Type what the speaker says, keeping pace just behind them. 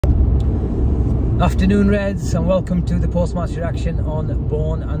Afternoon Reds, and welcome to the post-match reaction on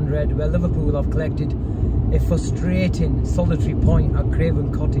Born and Red, where Liverpool have collected a frustrating solitary point at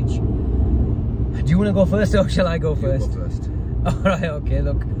Craven Cottage. Do you want to go first or shall I go first? You go first. Alright, okay,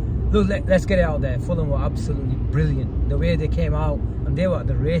 look, let's get it out there. Fulham were absolutely brilliant. The way they came out, and they were at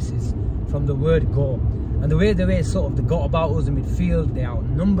the races from the word go. And the way they sort of they got about us in midfield, they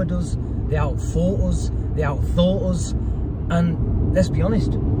outnumbered us, they outfought us, they outthought us, and let's be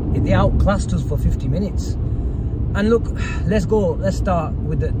honest, they outclassed us for 50 minutes. And look, let's start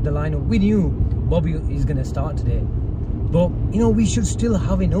with the lineup. We knew Bobby is going to start today, but you know, we should still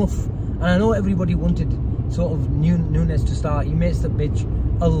have enough. And I know everybody wanted sort of Nunes to start. He makes the pitch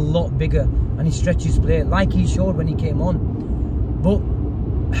a lot bigger and he stretches play like he showed when he came on, but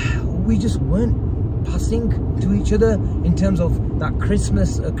we just weren't passing to each other in terms of that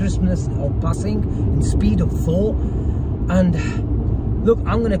crispness of passing and speed of thought. And look,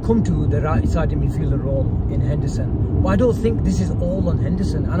 I'm going to come to the right side midfielder role in Henderson, but I don't think this is all on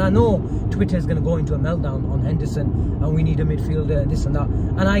Henderson. And I know Twitter is going to go into a meltdown on Henderson and we need a midfielder, this and that.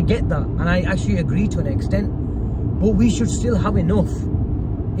 And I get that, and I actually agree to an extent. But we should still have enough,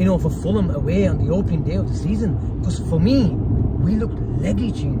 you know, for Fulham away on the opening day of the season. Because for me, we looked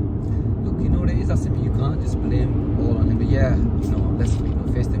leggaging. Look, you know what it is, Asim, you can't just blame all on him. But yeah, you know, let's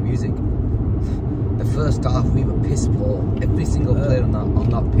face the music. The first half we were piss poor. Every single player on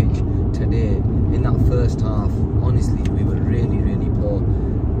that pitch today in that first half, honestly, we were really poor.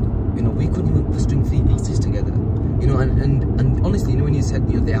 You know, we couldn't even string 3 passes together. You know, and honestly, you know, when you said,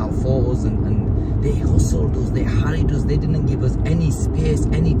 you know, they outfought us and they hustled us, they harried us, they didn't give us any space,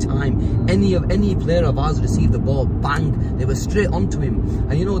 any time. Any player of ours received the ball, bang, they were straight onto him.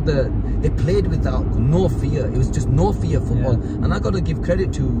 And you know, they played without no fear. It was just no fear football. Yeah. And I got to give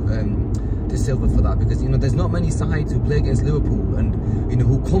credit to Silva for that, because you know, there's not many sides who play against Liverpool and you know,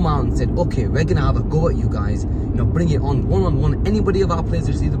 who come out and said, okay, we're gonna have a go at you guys, you know, bring it on, one-on-one. Anybody of our players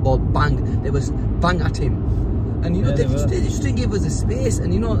receive the ball, bang, they was bang at him. And you know, they just didn't give us a space.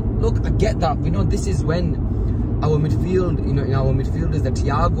 And you know, look, I get that, you know, this is when our midfield, you know, in our midfielders, the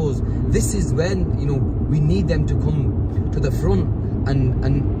Thiagos, this is when, you know, we need them to come to the front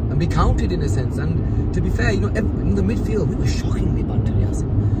and be counted in a sense. And to be fair, you know, in the midfield we were shockingly bad today.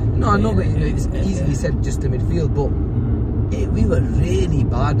 No, I know, but you know, it's easily said just the midfield, but we were really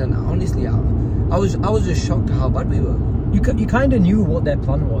bad. And honestly, I was just shocked at how bad we were. You kind of knew what their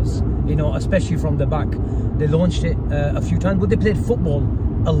plan was, you know, especially from the back. They launched it a few times, but they played football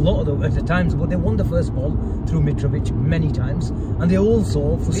a lot of the times. But they won the first ball through Mitrovic many times, and they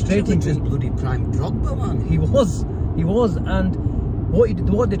also frustratingly. Mitrovic was bloody prime Drogba, man. He was, and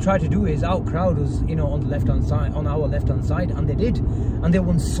what they tried to do is outcrowd us, you know, on the left-hand side, on our left-hand side, and they did. And they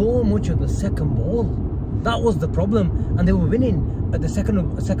won so much of the second ball. That was the problem. And they were winning at the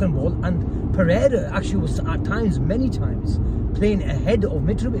second ball. And Pereira actually was at times, many times, playing ahead of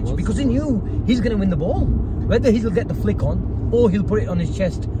Mitrovic because he knew he's going to win the ball. Whether he'll get the flick on or he'll put it on his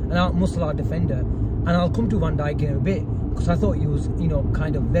chest and out-muscle our defender. And I'll come to Van Dijk in a bit, because I thought he was, you know,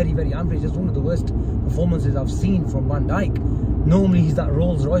 kind of very average. It's one of the worst performances I've seen from Van Dijk. Normally he's that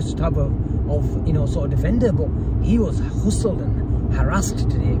Rolls Royce type of you know, sort of defender, but he was hustled and harassed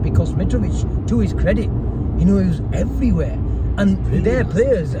today because Mitrovic, to his credit, you know, he was everywhere, and their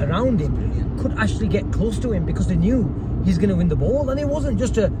players around him could actually get close to him because they knew he's going to win the ball. And it wasn't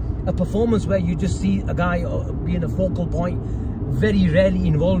just a performance where you just see a guy being a focal point, very rarely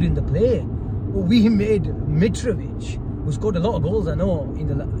involved in the play. We made Mitrovic, who scored a lot of goals, I know,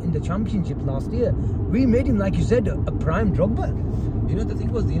 in the championship last year. We made him, like you said, a prime Drogba. You know, the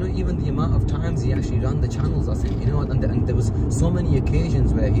thing was, you know, even the amount of times he actually ran the channels, I think, you know, and there was so many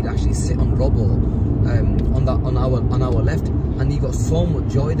occasions where he'd actually sit on Robbo on our left, and he got so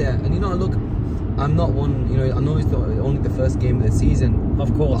much joy there. And you know, look, I'm not one, you know, I know it's only the first game of the season,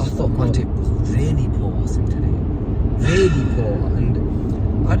 of course, but I thought Matip was really poor today, really poor.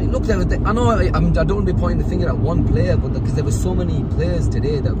 And it looked like, I know I don't want to be pointing the finger at one player, but because there were so many players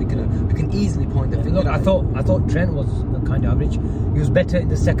today that we can easily point the finger look, at. I thought Trent was kind of average. He was better in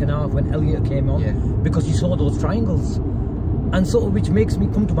the second half when Elliott came on, because you saw those triangles. And so, which makes me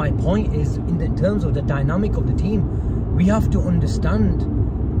come to my point is, in terms of the dynamic of the team, we have to understand,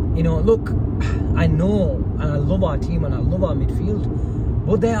 you know, look, I know and I love our team and I love our midfield,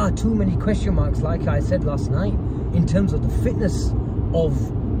 but there are too many question marks, like I said last night, in terms of the fitness of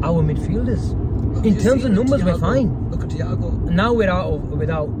our midfielders. Look, in terms of numbers, we're fine. Look at Thiago. Now we're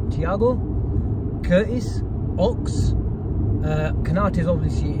without Thiago, Curtis, Ox. Kanate is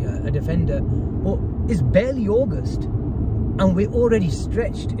obviously a defender, but it's barely August and we're already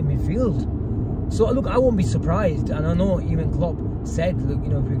stretched in midfield. So look, I won't be surprised, and I know even Klopp said, look, you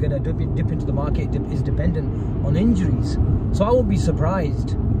know, if we're going to dip into the market, it's dependent on injuries. So I won't be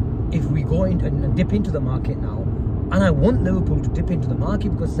surprised if we go in and dip into the market now. And I want Liverpool to dip into the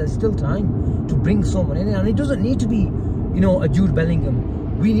market because there's still time to bring someone in, and it doesn't need to be, you know, a Jude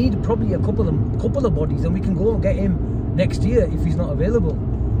Bellingham. We need probably a couple of bodies, and we can go and get him next year if he's not available.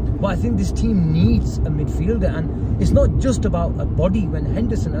 But I think this team needs a midfielder, and it's not just about a body. When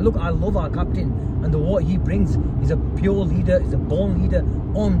Henderson, and look, I love our captain and what he brings. He's a pure leader, he's a born leader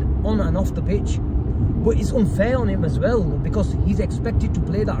on and off the pitch. But it's unfair on him as well, because he's expected to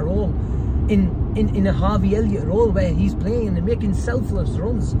play that role in a Harvey Elliott role, where he's playing and making selfless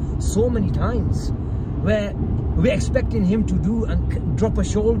runs so many times, where we're expecting him to do and drop a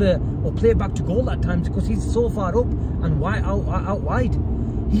shoulder or play back to goal at times because he's so far up and out wide.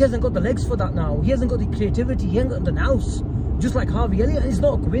 He hasn't got the legs for that now. He hasn't got the creativity. He hasn't got the nous, just like Harvey Elliott. And it's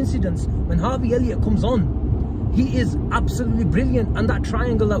not a coincidence when Harvey Elliott comes on, he is absolutely brilliant. And that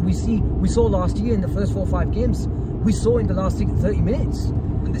triangle that we saw last year in the first 4 or 5 games, we saw in the last 30 minutes.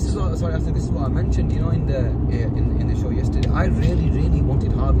 And this is what, sorry, I think this is what I mentioned, you know, in the show yesterday. I really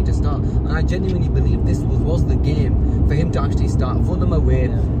wanted Harvey to start, and I genuinely believe this was the game for him to actually start. Fulham away,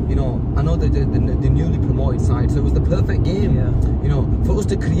 you know, I know the newly promoted side, so it was the perfect game, you know, for us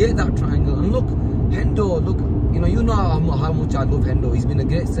to create that triangle. And look, Hendo, look, you know how much I love Hendo. He's been a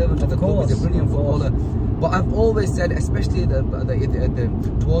great servant to the club. He's a brilliant footballer. But I've always said, especially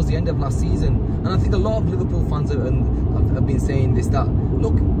towards the end of last season, and I think a lot of Liverpool fans have been saying this, that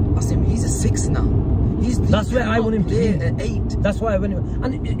look, Asim, he's a 6 now. That's where I want him to be. At 8. That's why I want him.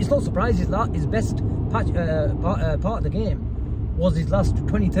 And it's not surprising his best part of the game was his last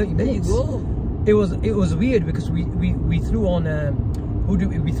 20-30 minutes. There you go. It was weird because we threw on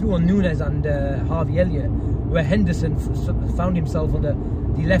we threw on Nunes and Harvey Elliott, where Henderson found himself on the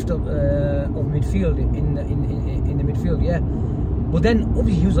left of midfield in the midfield, yeah. But then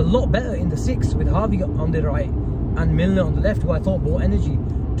obviously he was a lot better in the 6 with Harvey on the right and Milner on the left, who I thought brought energy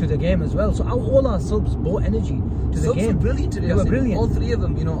to the game as well. So all our subs brought energy to the game. Subs were brilliant today. They were brilliant. All 3 of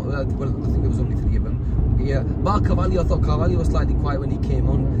them, you know. Well, I think there was only 3 of them. Yeah, bar Cavalli, I thought Cavalli was slightly quiet when he came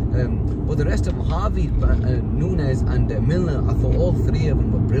on. But the rest of them, Harvey, Nunes and Milner, I thought all 3 of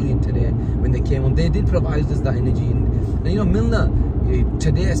them were brilliant today when they came on. They did provide us that energy. And you know, Milner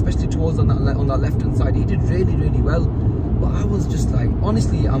today, especially towards on that left hand side, he did really well. But I was just like,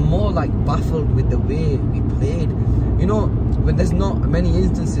 honestly, I'm more like baffled with the way we played. You know, when there's not many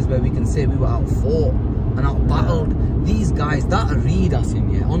instances where we can say we were out fought and out battled. These guys, that Reed,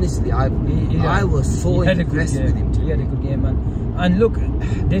 yeah, honestly, I was so impressed with him today. He had a good game, man. And look,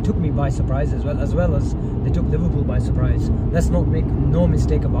 they took me by surprise as well as they took Liverpool by surprise. Let's not make no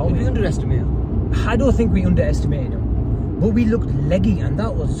mistake about it. Did we underestimate him? I don't think we underestimated him, but we looked leggy, and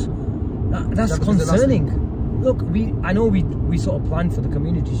that's concerning. Look, I know we sort of planned for the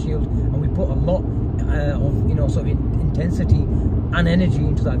Community Shield, and we put a lot of, you know, sort of intensity and energy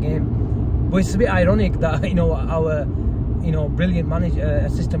into that game. But it's a bit ironic that, you know, our, you know, brilliant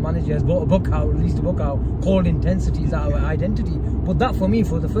assistant manager has released a book out called Intensity is our identity. But that, for me,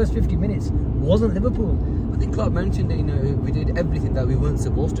 for the first 50 minutes, wasn't Liverpool. I think Klopp mentioned, you know, we did everything that we weren't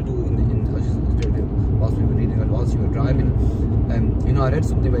supposed to do whilst we were reading and whilst we were driving. You know, I read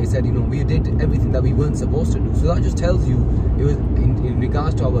something where he said, you know, we did everything that we weren't supposed to do. So that just tells you, it was in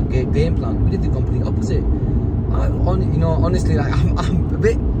regards to our game plan, we did the complete opposite. You know, honestly, like, I'm a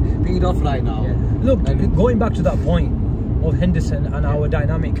bit peed off right now. Yeah. Look, going back to that point of Henderson and our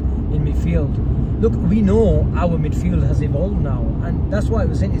dynamic in midfield, look, we know our midfield has evolved now, and that's why I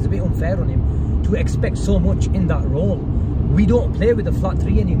was saying it's a bit unfair on him to expect so much in that role. We don't play with a flat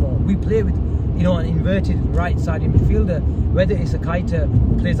 3 anymore. We play with, you know, an inverted right-sided midfielder, whether it's a Keita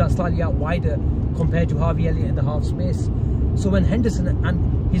who plays that slightly out wider compared to Harvey Elliott in the half space. So when Henderson,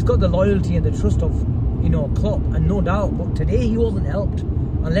 and he's got the loyalty and the trust of, you know, Klopp, and no doubt, but today he wasn't helped.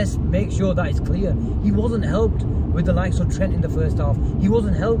 And let's make sure that is clear. He wasn't helped with the likes of Trent in the first half. He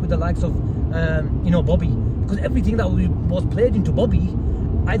wasn't helped with the likes of, you know, Bobby, because everything that was played into Bobby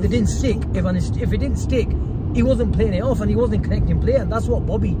either didn't stick. If it didn't stick, he wasn't playing it off, and he wasn't connecting play, and that's what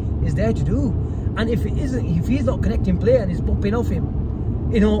Bobby is there to do. And if he's not connecting play and he's popping off him,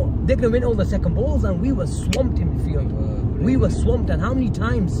 you know, they're going to win all the second balls. And we were swamped in midfield. We were swamped. And how many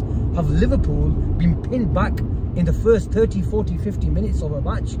times have Liverpool been pinned back in the first 30, 40, 50 minutes of a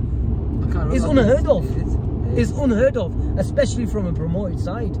match? It's unheard of. It's unheard of, especially from a promoted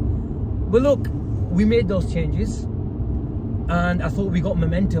side. But look, we made those changes, and I thought we got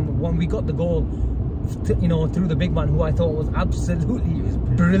momentum when we got the goal, you know, through the big man, who I thought was absolutely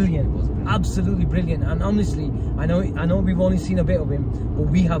brilliant. Absolutely brilliant. And honestly, I know we've only seen a bit of him, but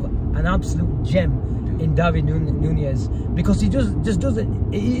we have an absolute gem in David Nunez, because he just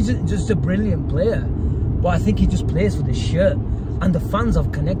doesn't. He's just a brilliant player, but I think he just plays for the shirt, and the fans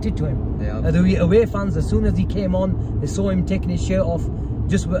have connected to him. The away fans, as soon as he came on, they saw him taking his shirt off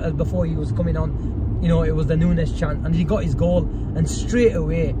just before he was coming on. You know, it was the Nunes chant, and he got his goal, and straight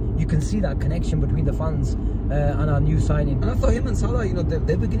away you can see that connection between the fans and our new signing. And I thought him and Salah, you know,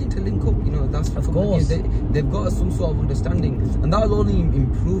 they're beginning to link up. You know, that's of course they've got some sort of understanding, and that'll only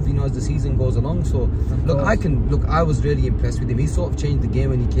improve, you know, as the season goes along. So I was really impressed with him. He sort of changed the game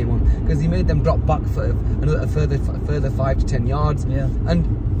when he came on, because he made them drop back for a further 5 to 10 yards. Yeah. And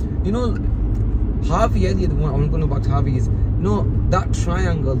you know, Harvey Elliott, I'm going back to Harvey, is, you know, that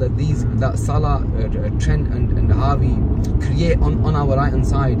triangle that Salah, Trent and Harvey create on our right hand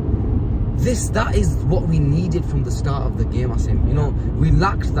side. That is what we needed from the start of the game, Asim. You know, we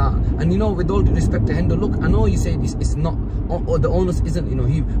lacked that. And you know, with all due respect to Hendo, look, I know you say it's not, or the onus isn't, you know,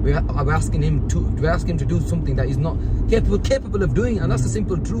 we're asking him to do something that he's not capable of doing, and that's the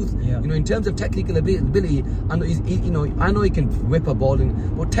simple truth. Yeah. You know, in terms of technical ability, I know he can whip a ball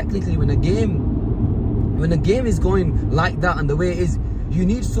in, but technically when a game is going like that and the way it is, you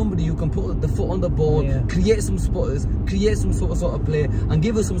need somebody who can put the foot on the ball, create some spotters, create some sort of play, and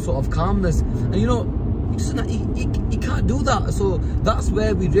give us some sort of calmness. And you know, he can't do that. So that's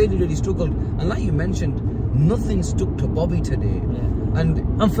where we really struggled. And like you mentioned, nothing stuck to Bobby today. Yeah. And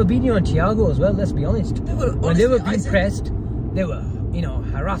Fabinho and Thiago as well. Let's be honest. When they were being pressed, they were, you know,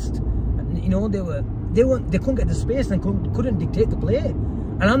 harassed. And, you know, they couldn't get the space and couldn't dictate the play.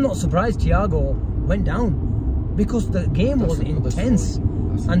 And I'm not surprised Thiago went down, because the game was intense,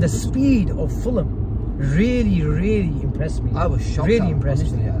 and the speed of Fulham really impressed me. I was shocked. Really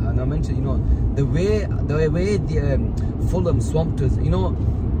impressed me. And I mentioned, you know, the way the Fulham swamped us. You know,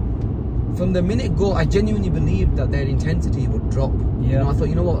 from the minute go, I genuinely believed that their intensity would drop. Yeah. You know, I thought,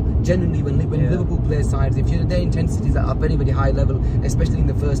 you know what, genuinely when Liverpool play sides, if their intensities are at a very high level, especially in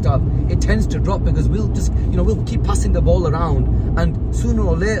the first half, it tends to drop, because we'll just, you know, we'll keep passing the ball around, and sooner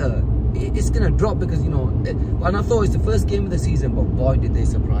or later it's gonna drop, because, you know, and I thought it's the first game of the season, but boy did they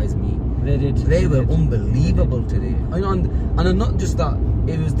surprise me. They did. They were unbelievable today. You know, and not just that,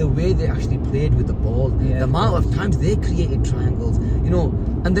 it was the way they actually played with the ball. The amount of times they created triangles, you know,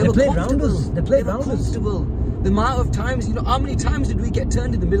 and they were played comfortable. round us. They played round us. Comfortable. The amount of times, you know, how many times did we get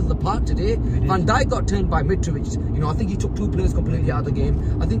turned in the middle of the park today? Van Dijk got turned by Mitrovic. You know, I think he took 2 players completely out of the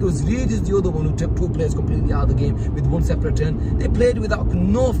game. I think it was Reed the other one who took 2 players completely out of the game with 1 separate turn. They played without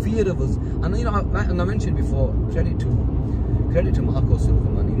no fear of us. And you know, and I mentioned before, credit to Marco Silva,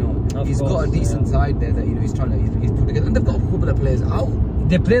 man. You know, he's got a decent side there that, you know, he's put together, and they've got a couple of players out.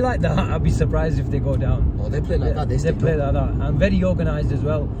 They play like that. I'd be surprised if they go down. Oh, they play like that. They play like that, and very organised as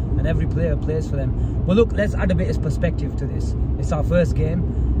well. And every player plays for them. Well, look, let's add a bit of perspective to this. It's our first game,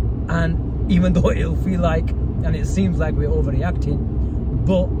 and even though it'll feel like, and it seems like we're overreacting,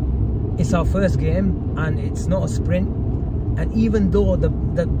 but it's our first game, and it's not a sprint. And even though the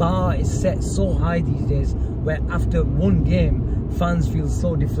bar is set so high these days, where after one game fans feel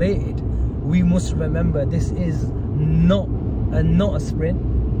so deflated, we must remember this is not a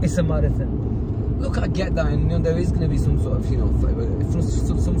sprint, it's a marathon. Look, I get that, and you know, there is going to be some sort of, you know,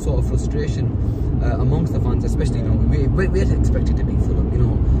 some sort of frustration amongst the fans, especially, you know, we're expected to beat Fulham, you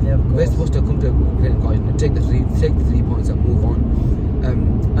know. Yeah, of course. We're supposed to come to Craven Cottage and take the 3 points and move on.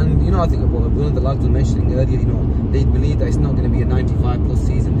 And you know, I think one of the lads was mentioning earlier, you know, they believe that it's not going to be a 95+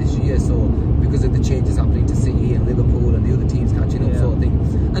 season this year, so because of the changes happening to City and Liverpool and the other teams catching up, sort of thing.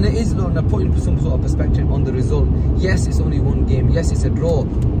 And it is, you know, putting some sort of perspective on the result. Yes, it's only 1 game. Yes, it's a draw,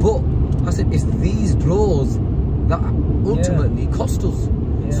 but I said it's these draws that ultimately cost us.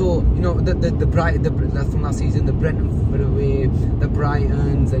 So, you know, from last season, the Brentford away, the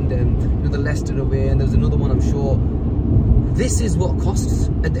Brightons, and you know, the Leicester away, and there's another one, I'm sure. This is what costs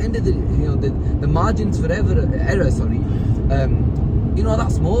at the end of the, you know, the margins for error, you know,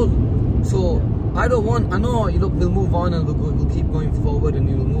 that's small. So I know, look, we'll move on and we'll keep going forward, and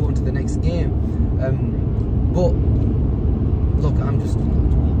we'll move on to the next game. But look, I'm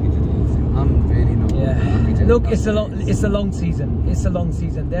really not happy to. Look, it's a long season. It's a long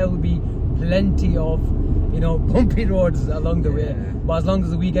season. There will be plenty of, you know, bumpy roads along the way. But as long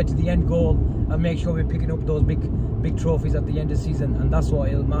as we get to the end goal and make sure we're picking up those big trophies at the end of the season, and that's what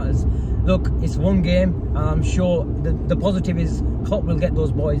it matters. Look, it's 1 game, and I'm sure the positive is Klopp will get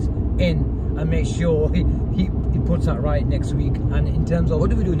those boys in and make sure he puts that right next week. And in terms of, what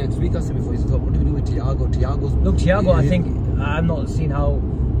do we do next week? I said before, what do we do with Thiago? Thiago, I think I'm not seeing how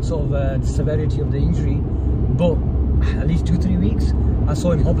sort of the severity of the injury, but at least 2-3 weeks. I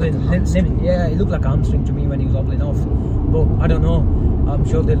saw him hobbling. Yeah, it looked like a hamstring to me when he was hobbling off. but I don't know. I'm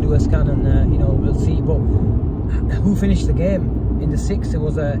sure they'll do a scan and you know, we'll see. But who finished the game in the 6th? It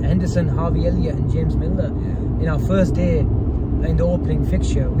was Henderson, Harvey Elliott and James Milner. In our first day in the opening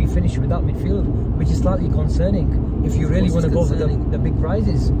fixture, we finished with that midfield, which is slightly concerning if you really want to go for the big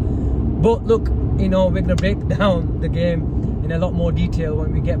prizes. But look, you know, we're going to break down the game in a lot more detail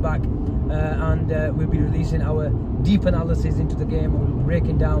when we get back, and we'll be releasing our deep analysis into the game. We'll be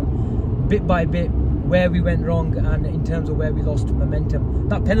breaking down bit by bit where we went wrong and in terms of where we lost momentum.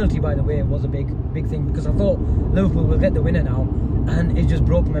 That penalty, by the way, was a big thing, because I thought Liverpool will get the winner now, and it just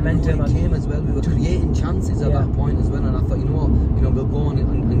broke momentum. And it came as well. We were creating chances at that point as well, and I thought, you know what, you know, we'll go on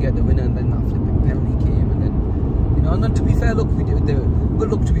and get the winner, and then that flipping penalty came, and then, you know, and then to be fair, look, but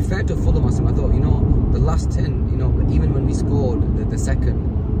look, to be fair to Fulham, I thought, you know, the last 10, you know, even when we scored the second,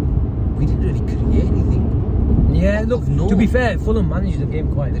 we didn't really create anything. Yeah, look, to be fair, Fulham managed the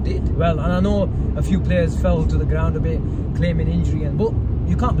game quite well, and I know a few players fell to the ground a bit, claiming injury, but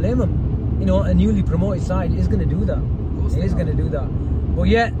you can't blame them. You know, a newly promoted side is going to do that. It is going to do that. But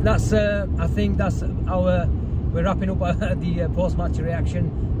yeah, that's I think that's our, we're wrapping up the post-match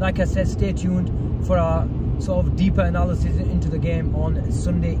reaction. Like I said, stay tuned for our sort of deeper analysis into the game on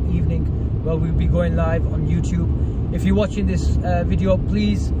Sunday evening. Well, we'll be going live on YouTube. If you're watching this video,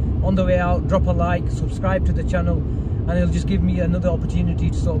 please, on the way out, drop a like, subscribe to the channel, and it'll just give me another opportunity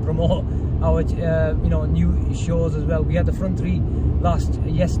to sort of promote our you know, new shows as well. We had the front three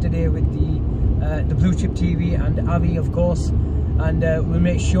yesterday with the Blue Chip TV and Avi, of course, and we'll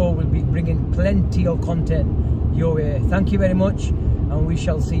make sure we'll be bringing plenty of content your way. Thank you very much, and we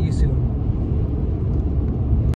shall see you soon.